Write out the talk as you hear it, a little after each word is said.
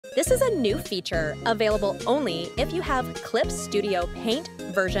This is a new feature available only if you have Clip Studio Paint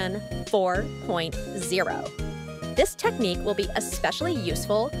version 4.0. This technique will be especially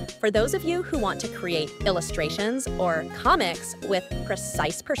useful for those of you who want to create illustrations or comics with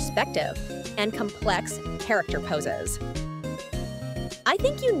precise perspective and complex character poses. I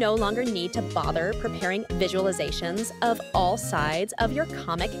think you no longer need to bother preparing visualizations of all sides of your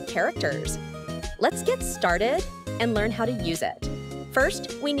comic characters. Let's get started and learn how to use it.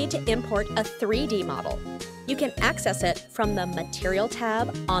 First, we need to import a 3D model. You can access it from the Material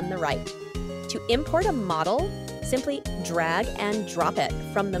tab on the right. To import a model, simply drag and drop it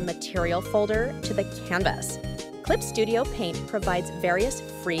from the Material folder to the canvas. Clip Studio Paint provides various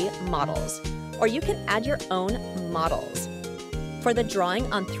free models, or you can add your own models. For the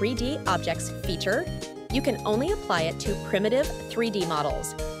Drawing on 3D Objects feature, you can only apply it to primitive 3D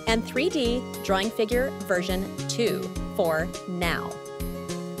models and 3D Drawing Figure version 2 for now.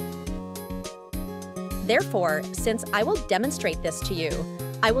 Therefore, since I will demonstrate this to you,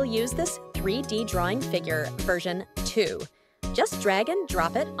 I will use this 3D Drawing Figure version 2. Just drag and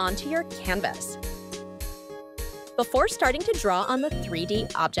drop it onto your canvas. Before starting to draw on the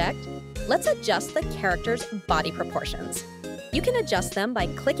 3D object, let's adjust the character's body proportions. You can adjust them by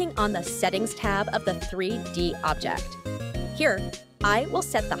clicking on the Settings tab of the 3D object. Here, I will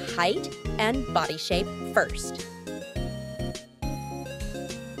set the height and body shape first.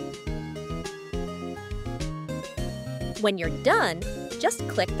 When you're done, just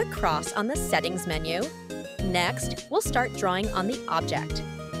click the cross on the Settings menu. Next, we'll start drawing on the object.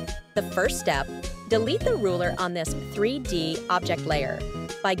 The first step, delete the ruler on this 3D object layer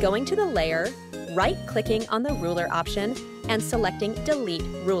by going to the layer, right-clicking on the ruler option, and selecting Delete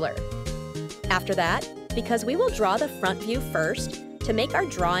Ruler. After that, because we will draw the front view first, to make our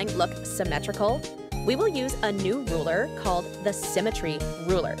drawing look symmetrical, we will use a new ruler called the Symmetry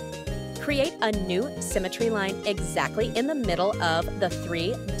Ruler. Create a new symmetry line exactly in the middle of the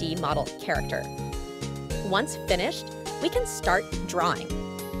 3D model character. Once finished, we can start drawing.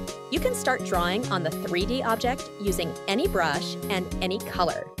 You can start drawing on the 3D object using any brush and any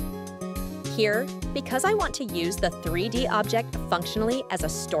color. Here, because I want to use the 3D object functionally as a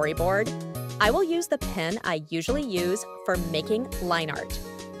storyboard, I will use the pen I usually use for making line art.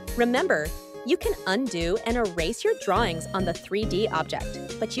 Remember, you can undo and erase your drawings on the 3D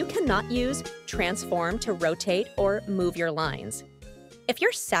object, but you cannot use transform to rotate or move your lines. If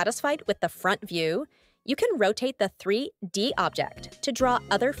you're satisfied with the front view, you can rotate the 3D object to draw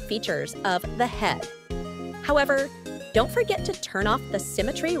other features of the head. However, don't forget to turn off the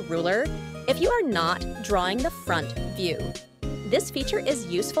Symmetry Ruler if you are not drawing the front view. This feature is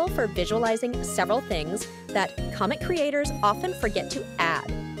useful for visualizing several things that comic creators often forget to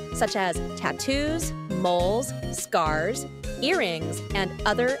add, such as tattoos, moles, scars, earrings, and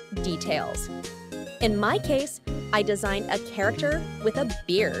other details. In my case, I designed a character with a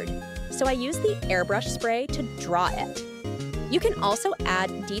beard, so I used the airbrush spray to draw it. You can also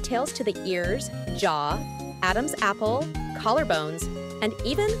add details to the ears, jaw, Adam's apple, collarbones, and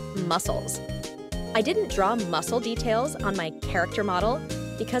even muscles. I didn't draw muscle details on my character model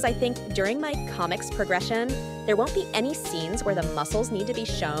because I think during my comics progression, there won't be any scenes where the muscles need to be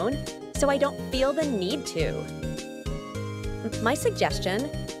shown, so I don't feel the need to. My suggestion,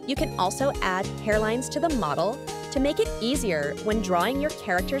 you can also add hairlines to the model to make it easier when drawing your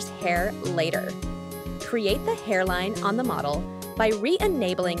character's hair later. Create the hairline on the model by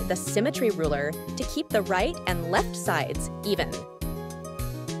re-enabling the Symmetry Ruler to keep the right and left sides even.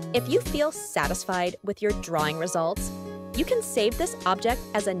 If you feel satisfied with your drawing results, you can save this object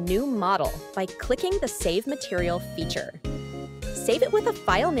as a new model by clicking the Save Material feature. Save it with a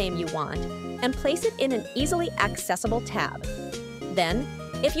file name you want and place it in an easily accessible tab. Then,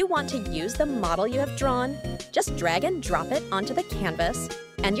 if you want to use the model you have drawn, just drag and drop it onto the canvas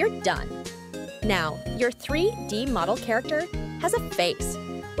and you're done. Now, your 3D model character has a face,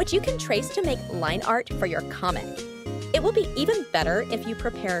 which you can trace to make line art for your comic. It will be even better if you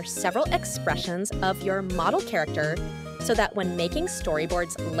prepare several expressions of your model character so that when making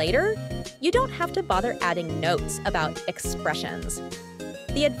storyboards later, you don't have to bother adding notes about expressions.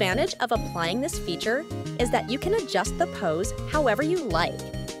 The advantage of applying this feature is that you can adjust the pose however you like,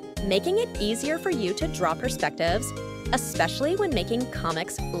 making it easier for you to draw perspectives, especially when making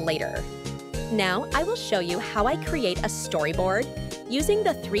comics later. Now I will show you how I create a storyboard using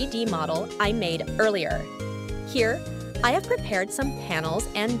the 3D model I made earlier. Here, I have prepared some panels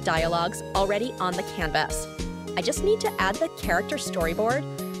and dialogues already on the canvas. I just need to add the character storyboard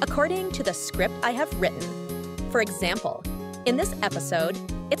according to the script I have written. For example, in this episode,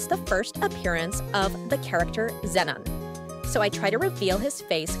 it's the first appearance of the character Zenon. so I try to reveal his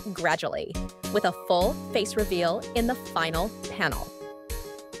face gradually, with a full face reveal in the final panel.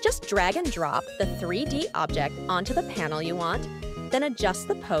 Just drag and drop the 3D object onto the panel you want, then adjust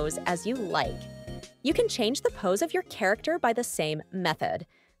the pose as you like. You can change the pose of your character by the same method.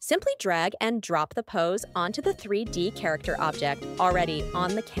 Simply drag and drop the pose onto the 3D character object already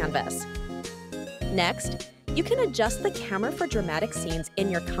on the canvas. Next, you can adjust the camera for dramatic scenes in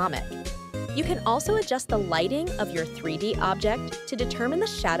your comic. You can also adjust the lighting of your 3D object to determine the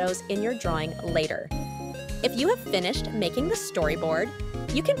shadows in your drawing later. If you have finished making the storyboard,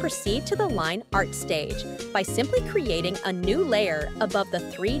 you can proceed to the line art stage by simply creating a new layer above the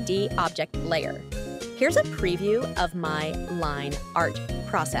 3D object layer. Here's a preview of my line art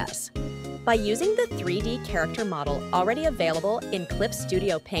process. By using the 3D character model already available in Clip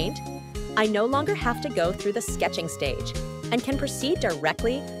Studio Paint, I no longer have to go through the sketching stage and can proceed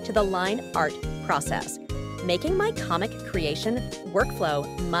directly to the line art process, making my comic creation workflow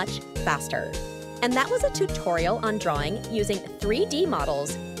much faster. And that was a tutorial on drawing using 3D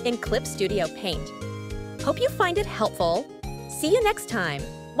models in Clip Studio Paint. Hope you find it helpful. See you next time.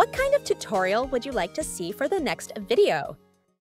 What kind of tutorial would you like to see for the next video?